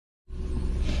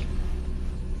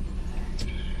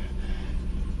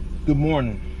Good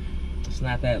morning. It's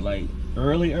not that like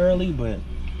early, but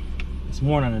it's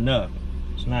morning enough.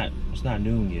 It's not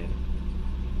noon yet.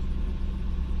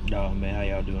 Oh man, how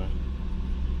y'all doing?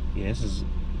 Yeah, this is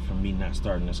from me not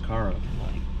starting this car up in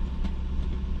like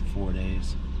 4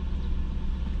 days.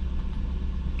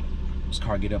 This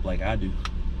car get up like I do.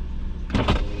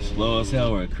 Slow as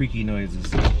hell with creaky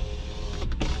noises.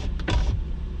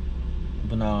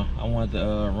 But no, I wanted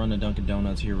to run to Dunkin'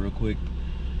 Donuts here real quick.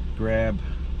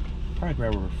 Probably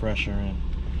grab a refresher and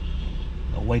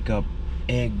a wake up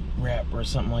egg wrap or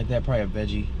something like that. Probably a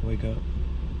veggie wake up.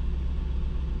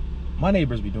 My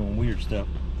neighbors be doing weird stuff.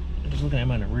 I'm just looking at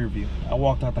them in the rear view. I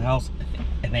walked out the house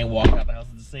and they walked out the house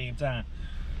at the same time.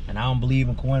 And I don't believe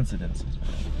in coincidences.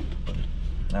 But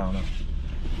I don't know.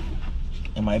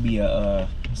 It might be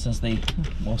since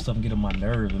most of them get on my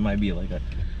nerves, it might be like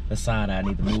a sign I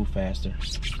need to move faster.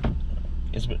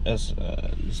 It's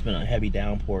been a heavy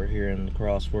downpour here in the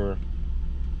Cross for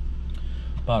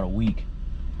about a week.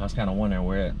 I was kind of wondering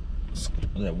where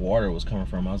that water was coming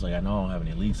from. I was like, I know I don't have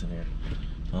any leaks in here.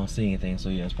 I don't see anything. So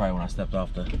yeah, it's probably when I stepped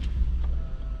off the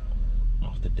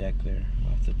deck there,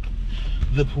 off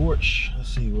the porch. Let's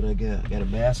see what I got. Got a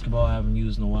basketball I haven't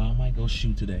used in a while. I might go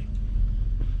shoot today.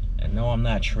 And no, I'm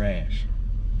not trash.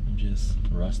 I'm just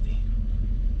rusty.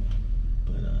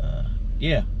 But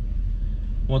yeah.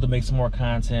 Want to make some more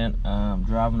content.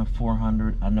 Driving a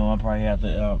 400. I know I probably have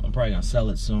to. I'm probably gonna sell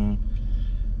it soon.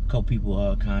 A couple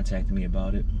people contacted me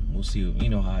about it. We'll see. You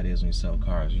know how it is when you sell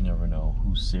cars. You never know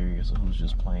who's serious or who's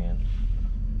just playing,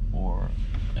 or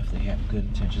if they have good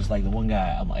intentions. Like the one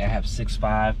guy, I have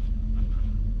 6.5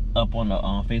 up on the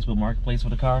Facebook Marketplace for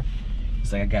the car.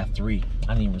 He's like, I got 3. I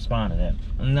didn't even respond to that.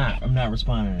 I'm not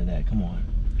responding to that. Come on.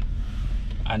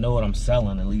 I know what I'm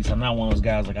selling, at least. I'm not one of those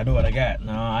guys like, I know what I got.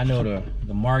 No, I know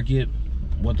the market,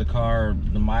 what the car,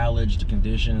 the mileage, the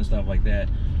condition, and stuff like that.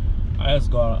 I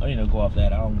just go off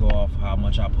that. I don't go off how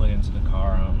much I put into the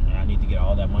car. And I need to get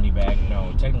all that money back. You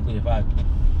know, technically, if I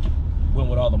went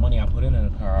with all the money I put in the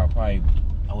car,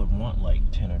 I would want like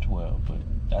 10 or 12, but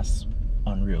that's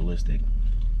unrealistic.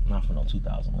 Not for no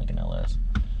 2000 Lincoln LS.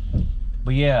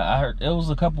 But yeah, I heard it was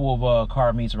a couple of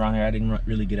car meets around here I didn't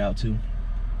really get out to.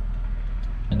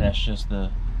 And that's just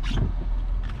the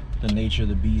nature of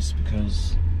the beast,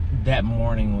 because that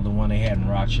morning, the one they had in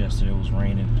Rochester, it was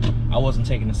raining. I wasn't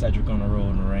taking the Cedric on the road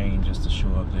in the rain just to show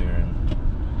up there and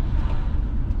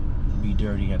be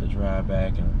dirty, had to drive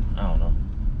back, and I don't know.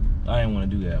 I didn't want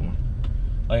to do that one.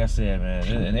 Like I said,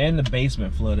 man, and the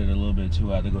basement flooded a little bit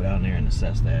too. I had to go down there and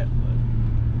assess that,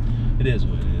 but it is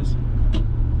what it is.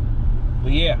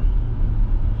 But yeah,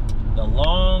 the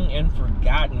long and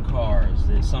forgotten cars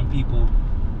that some people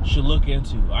should look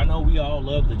into. I know we all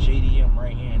love the JDM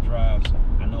right-hand drives.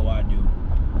 I know I do.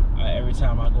 Every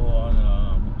time I go on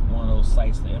one of those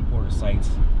sites, the importer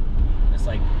sites, it's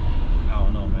like, I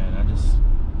don't know, man.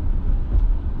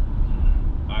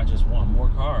 I just want more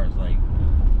cars. Like,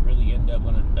 really end up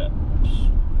on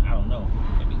I don't know,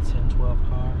 maybe 10, 12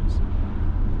 cars.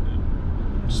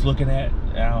 Just looking at,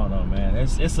 I don't know, man.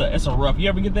 It's a rough. You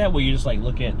ever get that where you just like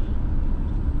look at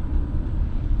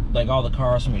like all the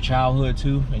cars from your childhood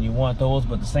too, and you want those,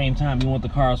 but at the same time you want the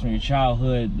cars from your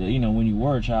childhood that, you know, when you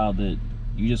were a child, that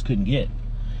you just couldn't get.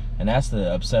 And that's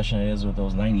the obsession it is with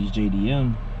those 90s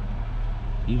JDM,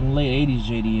 even late 80s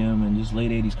JDM, and just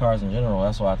late 80s cars in general.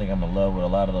 That's why I think I'm in love with a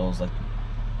lot of those,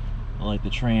 like the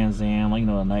Trans Am, like, you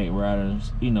know, the Night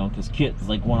Riders, you know, because Kit's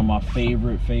like one of my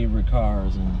favorite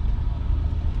cars. And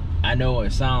I know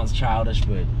it sounds childish,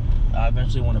 but I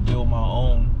eventually want to build my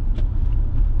own.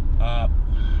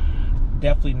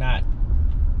 Definitely not,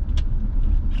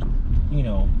 you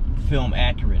know, film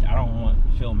accurate. I don't want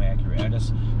film accurate. I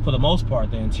just, for the most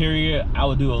part, the interior, I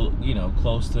would do, you know,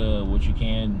 close to what you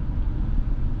can,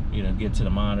 you know, get to the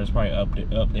monitors, probably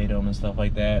update them and stuff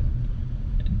like that.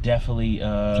 Definitely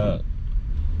a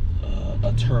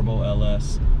turbo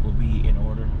LS will be in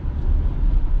order.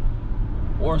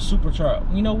 Or a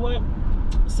supercharged. You know what?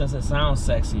 Since it sounds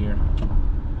sexier,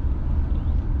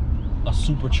 a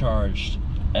supercharged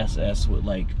SS with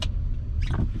like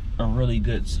a really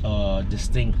good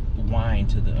distinct whine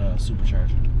to the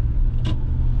supercharger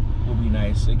would be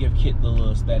nice. It give Kit the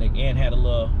little aesthetic, and had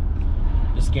the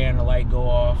scanner light go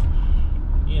off.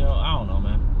 You know, I don't know,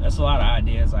 man. That's a lot of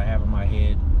ideas I have in my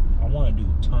head. I want to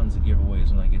do tons of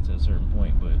giveaways when I get to a certain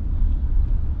point, but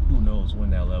who knows when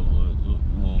that level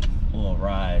will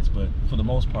rise. But for the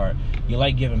most part, you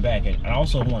like giving back. And I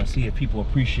also want to see if people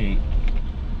appreciate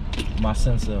my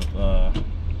sense of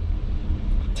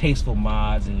tasteful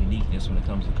mods and uniqueness when it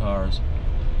comes to cars.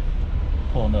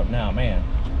 Pulling up now, man.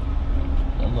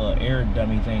 A little air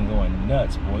dummy thing going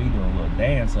nuts, boy. He doing a little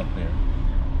dance up there.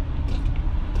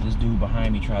 This dude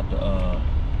behind me tried to,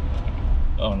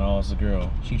 oh no, it's a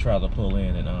girl. She tried to pull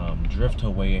in and drift her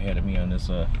way ahead of me on this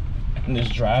in this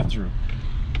drive-thru.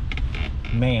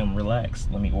 Ma'am, relax.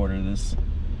 Let me order this.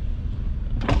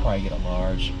 I'll probably get a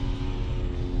large.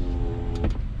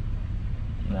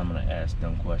 And I'm gonna ask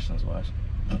dumb questions. Watch.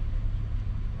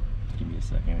 Give me a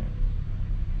second.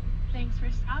 Thanks for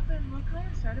stopping. What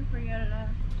kind of started for you today?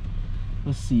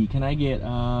 Let's see. Can I get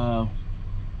one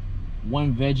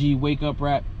veggie wake up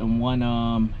wrap and one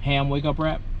ham wake up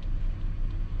wrap?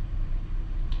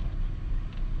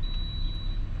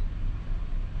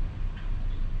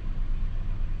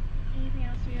 Anything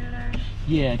else for you today?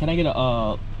 Yeah. Can I get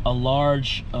a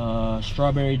large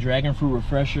strawberry dragon fruit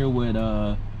refresher with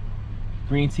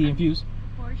green tea infused?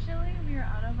 Fortunately, we are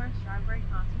out of our strawberry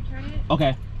concentrate.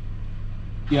 Okay.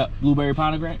 Yeah, blueberry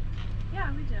pomegranate? Yeah,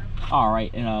 we do.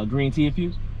 Alright, and green tea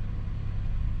infused?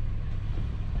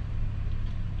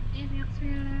 Anything else for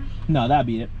you today? No, that'd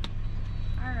be it.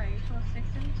 Alright, so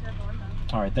 672 at the window.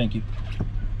 Alright, thank you.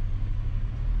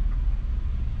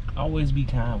 Always be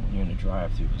kind when you're in the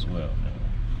drive-thru as well, man.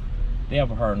 They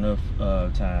have a hard enough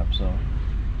time, so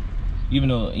even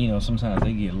though, you know, sometimes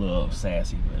they get a little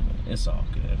sassy, but it's all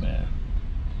good, man.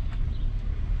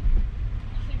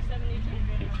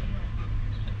 672.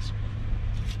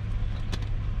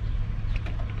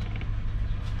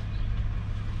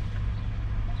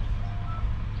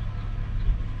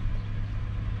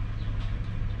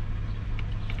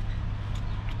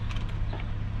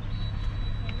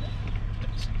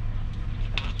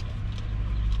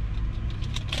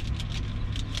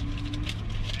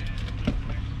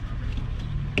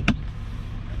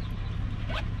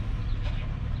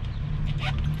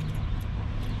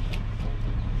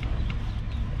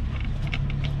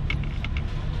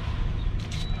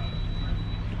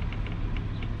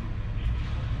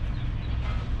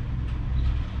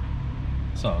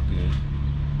 It's all good.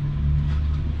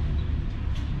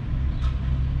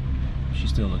 She's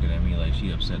still looking at me like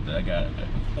she upset that I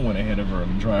went ahead of her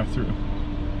on the drive-thru.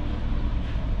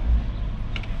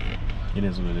 It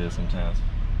is what it is sometimes.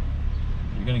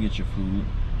 You're gonna get your food.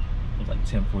 It's like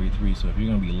 10:43, so if you're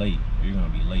gonna be late, you're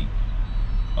gonna be late.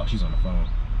 Oh, she's on the phone.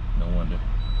 No wonder.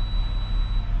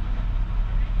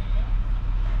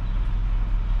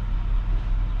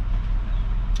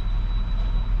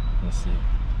 Let's see.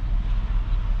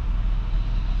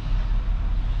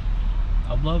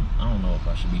 I don't know if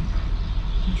I should be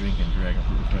drinking dragon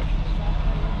fruit refreshers. Did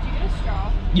you get a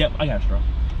straw? Yep, I got a straw.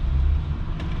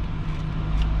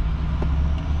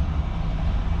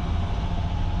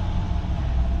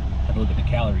 Have to look at the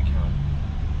calorie count.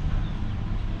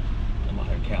 I'm out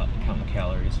here counting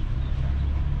calories.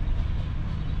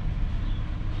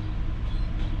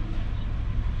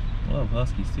 I love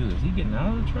huskies too. Is he getting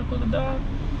out of the truck with a dog?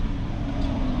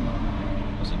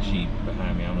 There's a Jeep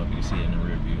behind me. I don't know if you can see it in the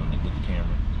rear view with the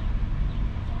camera.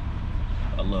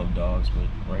 I love dogs, but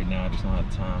right now I just don't have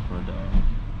time for a dog.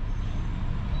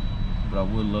 But I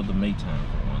would love to make time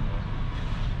for one though.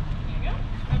 There you go.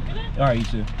 Have a good night. Alright, you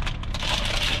too.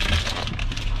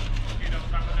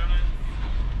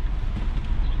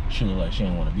 She look like she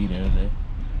didn't want to be there today.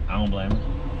 I don't blame her.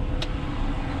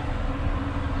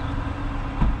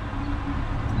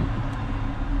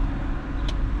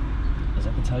 Is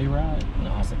that the Telluride?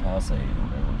 No, it's the Palisade.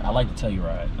 I like the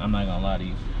Telluride. I'm not gonna lie to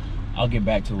you. I'll get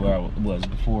back to where I was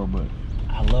before, but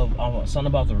I love something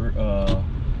about the rear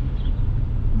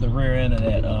end of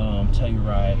that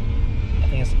Telluride. I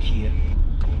think it's a Kia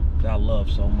that I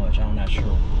love so much. I'm not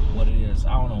sure what it is.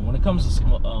 I don't know. When it comes to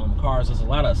cars, there's a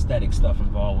lot of aesthetic stuff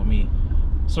involved with me.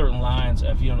 Certain lines,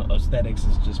 if you don't know, aesthetics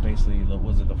is just basically the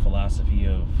philosophy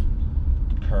of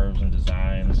curves and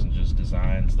designs and just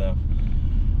design stuff.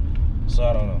 So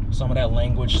I don't know. Some of that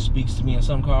language speaks to me in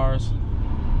some cars.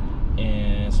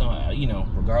 And some, you know,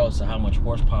 regardless of how much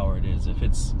horsepower it is, if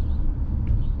it's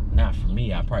not for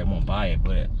me, I probably won't buy it.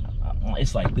 But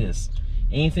it's like this: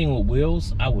 anything with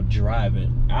wheels, I would drive it.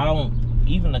 I don't,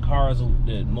 even the cars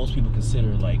that most people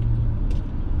consider like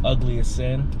ugly as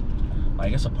sin,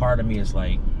 like it's a part of me is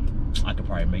like, I could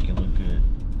probably make it look good.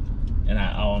 And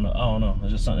I don't know.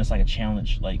 It's just something. It's like a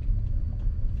challenge, like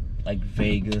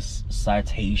Vegas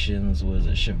Citations, was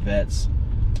it Chevettes?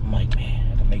 I'm like,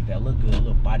 man, I can make that look good. A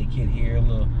little body kit here,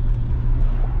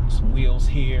 some wheels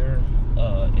here,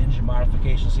 engine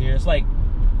modifications here. It's like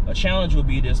a challenge would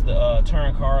be this: the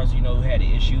touring cars, you know, who had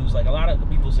the issues. Like a lot of the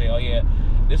people say, oh yeah,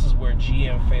 this is where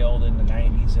GM failed in the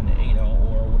 90s, and you know,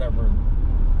 or whatever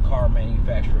car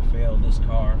manufacturer failed. This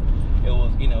car, it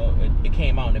was, you know, it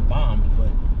came out and it bombed. But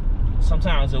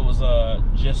sometimes it was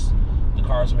just the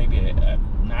cars maybe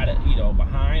not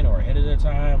behind or ahead of their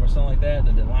time or something like that.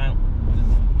 The design,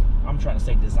 I'm trying to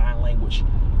say design language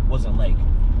wasn't like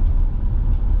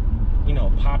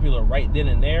popular right then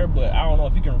and there, but I don't know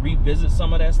if you can revisit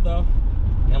some of that stuff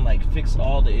and like fix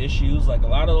all the issues. Like a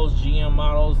lot of those GM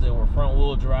models that were front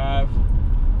wheel drive,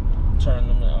 turn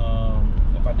them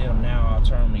if I did them now, I'll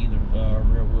turn them to either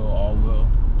rear wheel, all wheel,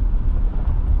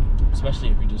 especially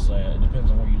if you just it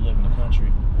depends on where you live in the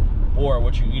country or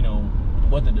what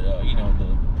what the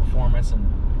the performance and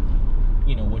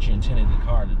what you intended the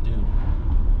car to do.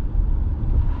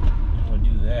 I would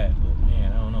do that, but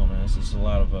man, I don't know, man. It's just a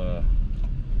lot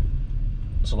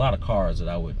of cars that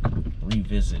I would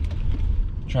revisit,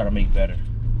 try to make better.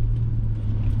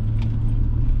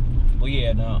 Well,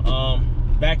 yeah, now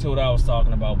back to what I was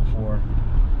talking about before.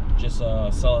 Just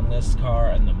selling this car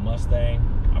and the Mustang.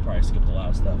 I probably skipped a lot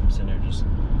of stuff. I'm sitting there just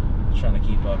trying to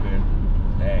keep up here.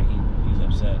 Dang, he's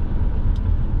upset.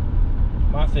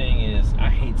 My thing is, I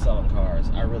hate selling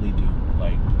cars. I really do.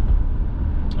 Like,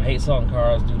 I hate selling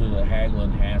cars due to the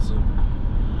haggling hassle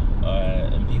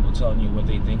and people telling you what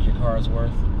they think your car is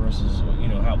worth versus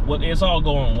what it's all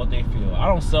going on what they feel. I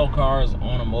don't sell cars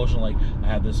on emotion. Like, I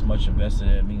have this much invested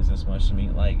in it, means this much to me.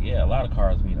 Like, yeah, a lot of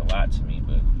cars mean a lot to me,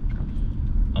 but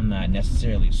I'm not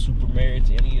necessarily super married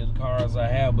to any of the cars I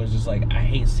have. But it's just like, I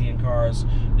hate seeing cars.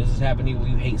 This is happening when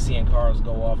you hate seeing cars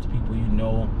go off to people you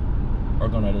know are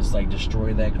gonna just like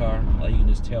destroy that car. Like, you can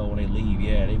just tell when they leave,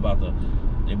 yeah, they about to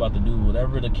do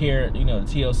whatever the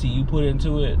TLC you put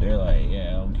into it. They're like, yeah,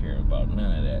 I don't care about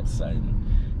none of that sighting,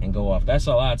 and go off. That's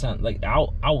a lot of times. Like, I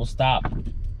will sell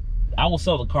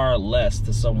the car less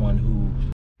to someone who.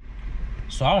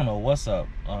 So I don't know what's up.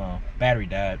 Battery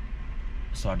died,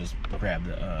 so I just grabbed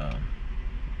the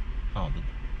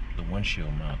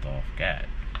windshield mount off. God,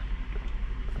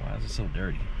 why is it so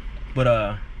dirty? But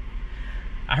I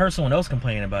heard someone else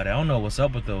complaining about it. I don't know what's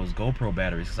up with those GoPro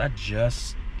batteries, because I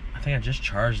think I just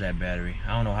charged that battery.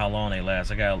 I don't know how long they last.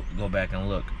 I gotta go back and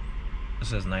look. It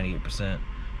says 98%.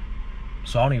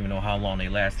 So I don't even know how long they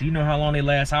last. Do you know how long they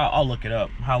last? I'll look it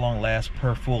up. How long it lasts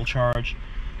per full charge.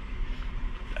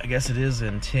 I guess it is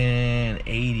in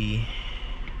 1080.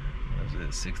 What is it,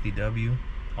 60W?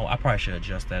 Oh, I probably should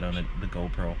adjust that on the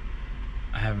GoPro.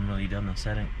 I haven't really done the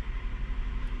setting.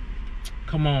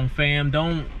 Come on, fam.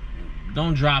 Don't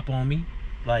drop on me.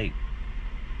 Like,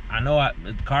 I know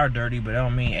the car dirty, but I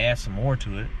don't mean add some more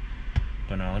to it.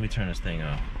 But no, let me turn this thing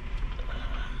off.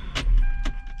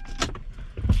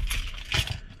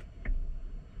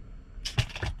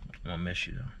 I'm gonna miss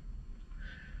you though.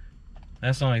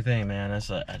 That's the only thing, man. I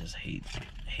just hate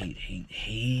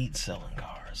selling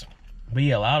cars. But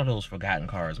yeah, a lot of those forgotten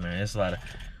cars, man. It's a lot of,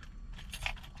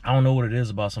 I don't know what it is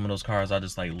about some of those cars. I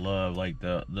just like love like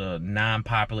the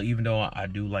non-popular. Even though I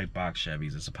do like box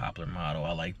Chevys, it's a popular model.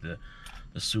 I like the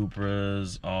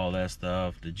Supras, all that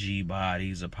stuff. The G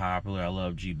bodies are popular. I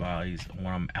love G bodies. I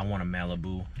want a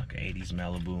Malibu, like an 80s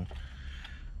Malibu.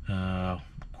 Of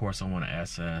course, I want an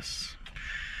SS,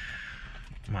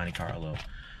 Monte Carlo,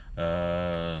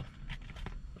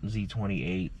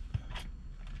 Z28.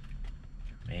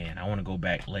 Man, I want to go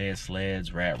back. lead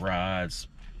sleds, rat rods.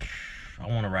 I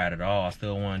want to ride it all. I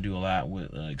still want to do a lot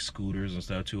with like scooters and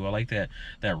stuff too. I like that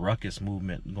ruckus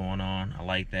movement going on. I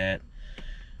like that.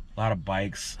 A lot of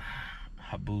bikes.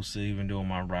 Hayabusa, even though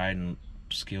my riding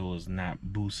skill is not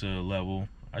Busa level.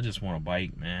 I just want a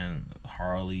bike, man.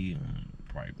 Harley,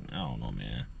 probably, I don't know,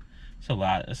 man. It's a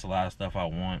lot of stuff I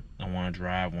want. I want to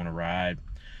drive, want to ride.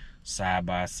 Side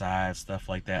by side, stuff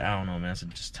like that. I don't know, man. It's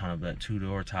just a ton of that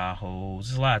 2-door Tahoes.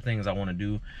 There's a lot of things I want to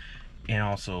do. And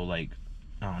also, like,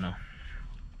 I don't know,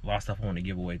 a lot of stuff I want to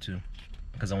give away too,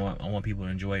 because I want people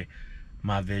to enjoy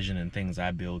my vision and things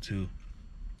I build too.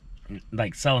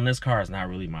 Like, selling this car is not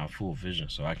really my full vision,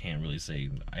 so I can't really say,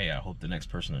 hey, I hope the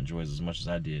next person enjoys as much as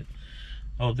I did.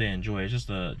 I hope they enjoy it. It's just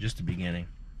the beginning.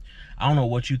 I don't know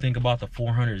what you think about the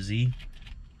 400Z,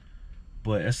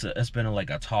 but it's been like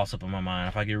a toss up in my mind.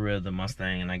 If I get rid of the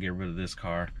Mustang and I get rid of this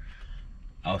car,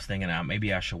 I was thinking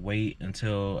maybe I should wait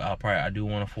until I do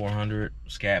want a 400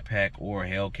 Scat Pack or a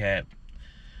Hellcat.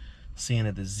 Seeing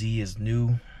that the Z is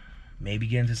new, maybe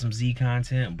get into some Z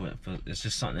content, but it's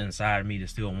just something inside of me that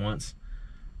still wants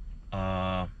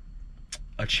a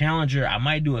Challenger. I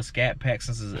might do a Scat Pack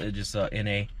since it's just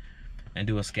NA, and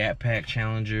do a Scat Pack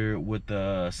Challenger with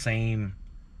the same.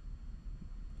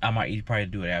 I might probably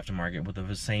do it aftermarket with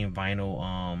the same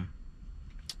vinyl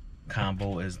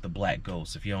combo as the Black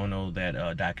Ghost. If you don't know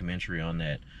that documentary on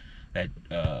that I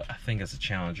think it's a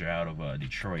Challenger out of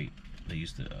Detroit. They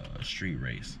used to street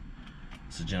race.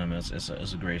 It's a gentleman. It's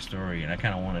a great story, and I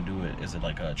kind of want to do it as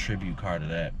like a tribute car to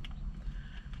that.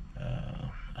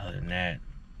 than that,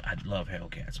 I love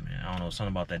Hellcats, man. I don't know,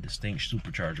 something about that distinct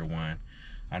supercharger whine.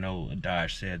 I know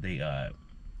Dodge said they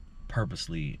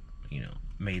purposely,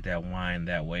 made that whine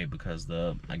that way because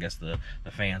I guess the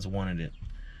fans wanted it.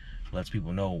 Lets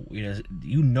people know,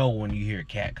 you know when you hear a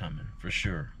cat coming for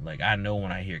sure. Like I know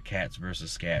when I hear cats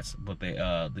versus scats, but they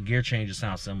the gear changes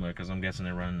sound similar because I'm guessing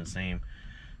they're running the same.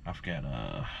 I forgot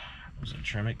was it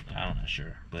Tremec? I'm not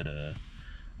sure, but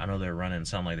I know they're running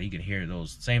something like that. You can hear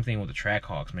those. Same thing with the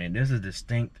Trackhawks, man. There's a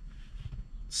distinct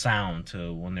sound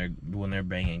to when they're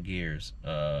banging gears.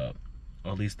 Or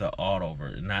at least the auto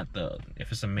version, not the,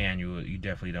 if it's a manual, you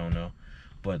definitely don't know,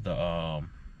 but the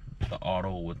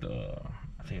auto with the,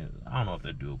 I don't know if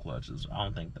they're dual clutches. I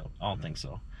don't think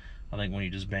so. I think when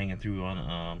you're just banging through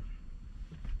on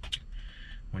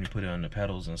when you put it on the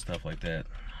pedals and stuff like that,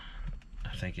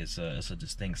 I think it's a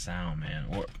distinct sound, man.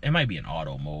 Or it might be in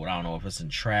auto mode. I don't know if it's in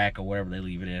track or whatever they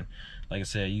leave it in. Like I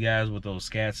said, you guys with those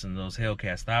scats and those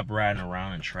Hellcats, stop riding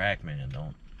around in track, man.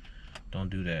 Don't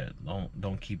do that.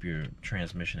 Don't keep your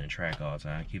transmission in track all the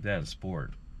time. Keep that in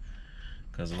sport.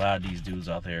 Because a lot of these dudes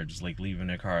out there just like leaving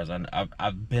their cars.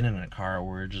 I've been in a car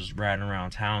where just riding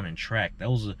around town in track.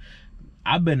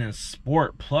 I've been in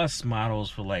sport plus models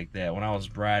for like that when I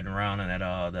was riding around in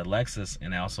that Lexus,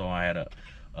 and also I had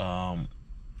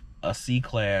a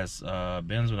C-Class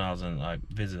Benz when I was in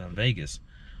visiting Vegas.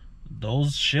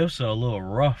 Those shifts are a little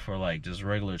rough for like just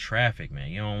regular traffic,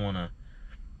 man. You don't want to.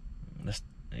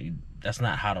 That's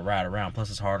not how to ride around. Plus,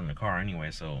 it's hard on the car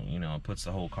anyway, so it puts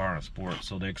the whole car in sport.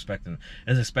 So it's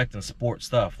expecting sport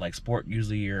stuff. Like sport,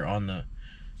 usually you're on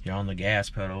the gas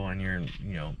pedal and you're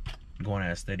going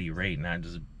at a steady rate, not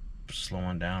just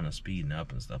slowing down and speeding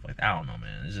up and stuff like that. I don't know,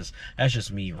 man. That's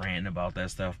just me ranting about that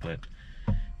stuff. But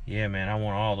yeah, man, I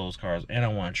want all those cars, and I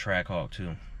want a Trackhawk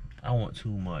too. I want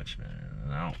too much, man.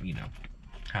 And I don't,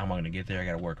 how am I gonna get there? I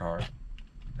gotta work hard.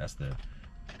 That's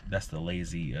the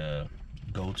lazy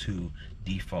go-to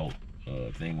default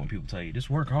thing when people tell you just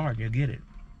work hard, you'll get it.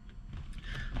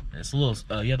 It's a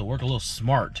little you have to work a little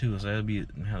smart too, so have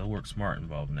to work smart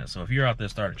involved in that. So if you're out there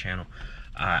starting a channel,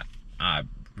 I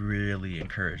really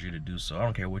encourage you to do so. I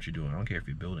don't care what you're doing. I don't care if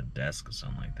you're building desks or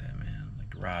something like that, man, like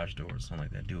garage doors or something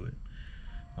like that. Do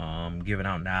it. Giving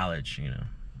out knowledge,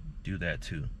 do that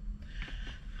too.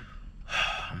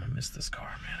 I'm gonna miss this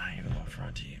car, man. I ain't even gonna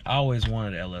front to you. I always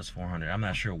wanted an LS400. I'm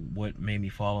not sure what made me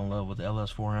fall in love with the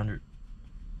LS400.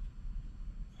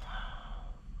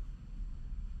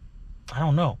 I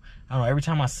don't know. Every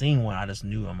time I seen one, I just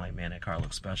knew. I'm like, man, that car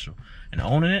looks special. And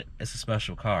owning it, it's a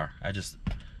special car.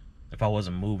 If I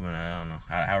wasn't moving, I don't know.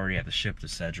 I already have to ship the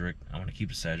Cedric. I want to keep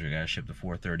the Cedric. I gotta ship the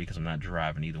 430 because I'm not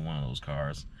driving either one of those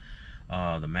cars.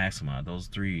 The Maxima, those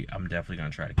three, I'm definitely gonna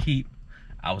try to keep.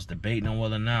 I was debating on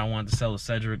whether or not I wanted to sell the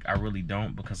Cedric. I really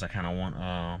don't, because I kind of want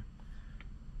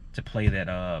to play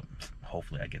that.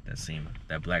 Hopefully, I get that SEMA,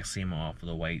 that black SEMA off of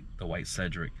the white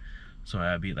Cedric. So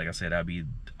I'd be, like I said, I'll be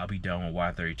done with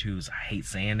Y32s. I hate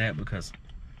saying that because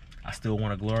I still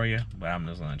want a Gloria, but I'm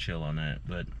just gonna chill on that.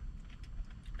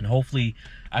 And hopefully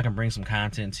I can bring some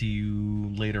content to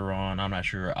you later on. I'm not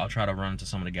sure. I'll try to run into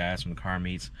some of the guys from the car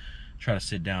meets, try to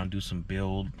sit down, do some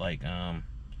build, like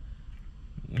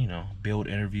build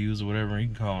interviews or whatever you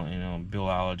can call it,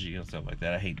 buildology and stuff like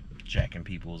that. I hate jacking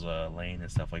people's lane and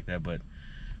stuff like that, but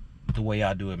the way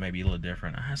I do it may be a little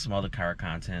different. I have some other car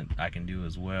content I can do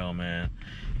as well, man.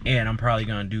 And I'm probably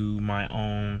gonna do my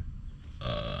own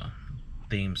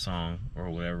theme song or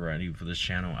whatever I need for this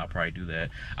channel. I'll probably do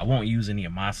that. I won't use any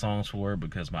of my songs for it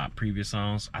because my previous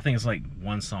songs, I think it's like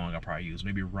one song I'll probably use,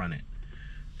 maybe Run It.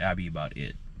 That'll be about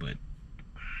it. But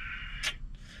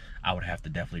I would have to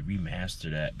definitely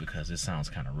remaster that because it sounds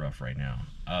kind of rough right now.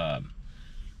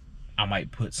 I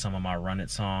might put some of my Run It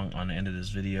song on the end of this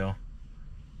video,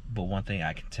 but one thing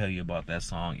I can tell you about that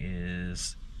song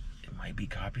is it might be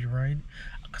copyrighted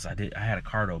because I had a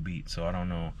Cardo beat, so I don't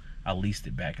know. I leased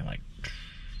it back in like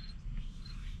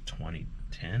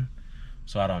 2010,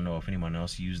 so I don't know if anyone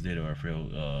else used it or if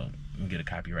it'll get a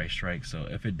copyright strike. So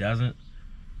if it doesn't,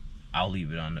 I'll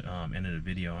leave it on the end of the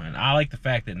video. And I like the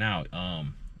fact that now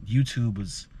YouTube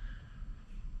is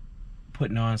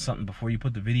putting on something before you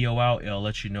put the video out. It'll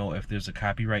let you know if there's a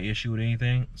copyright issue with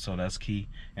anything, so that's key.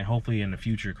 And hopefully in the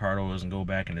future Cardo doesn't go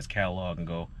back in his catalog and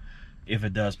go, if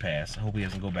it does pass, I hope he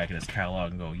doesn't go back in his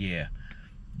catalog and go, yeah,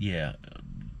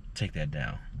 take that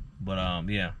down. But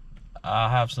yeah, I'll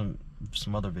have some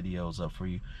other videos up for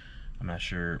you. I'm not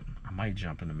sure. I might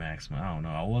jump into Maxima. I don't know.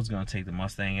 I was gonna take the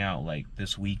Mustang out like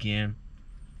this weekend.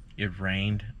 It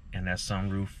rained and that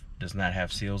sunroof does not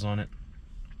have seals on it,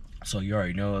 so you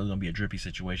already know it's gonna be a drippy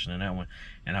situation in that one.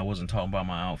 And I wasn't talking about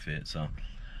my outfit, so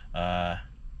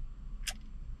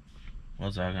what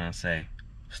was I gonna say?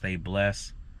 Stay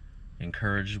blessed.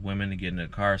 Encourage women to get in the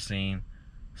car scene.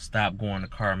 Stop going to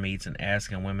car meets and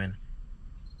asking women,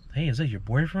 hey, is that your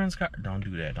boyfriend's car? Don't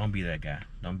do that. Don't be that guy.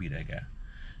 Don't be that guy.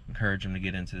 Encourage them to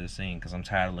get into the scene, because I'm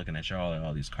tired of looking at y'all at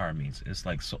all these car meets. It's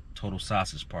like total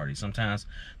sausage party. Sometimes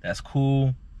that's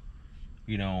cool.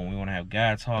 You know, we want to have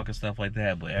guy talk and stuff like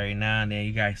that, but every now and then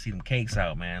you guys see them cakes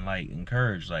out, man. Like,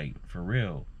 encourage, like, for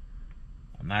real.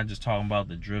 I'm not just talking about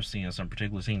the drift scene or some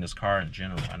particular scene, this car in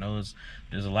general. I know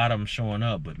there's a lot of them showing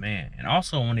up, but man, and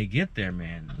also when they get there,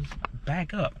 man, just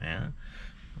back up, man.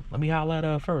 Let me holler at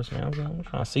her first, man. I'm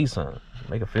trying to see something.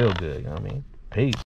 Make her feel good, you know what I mean? Peace.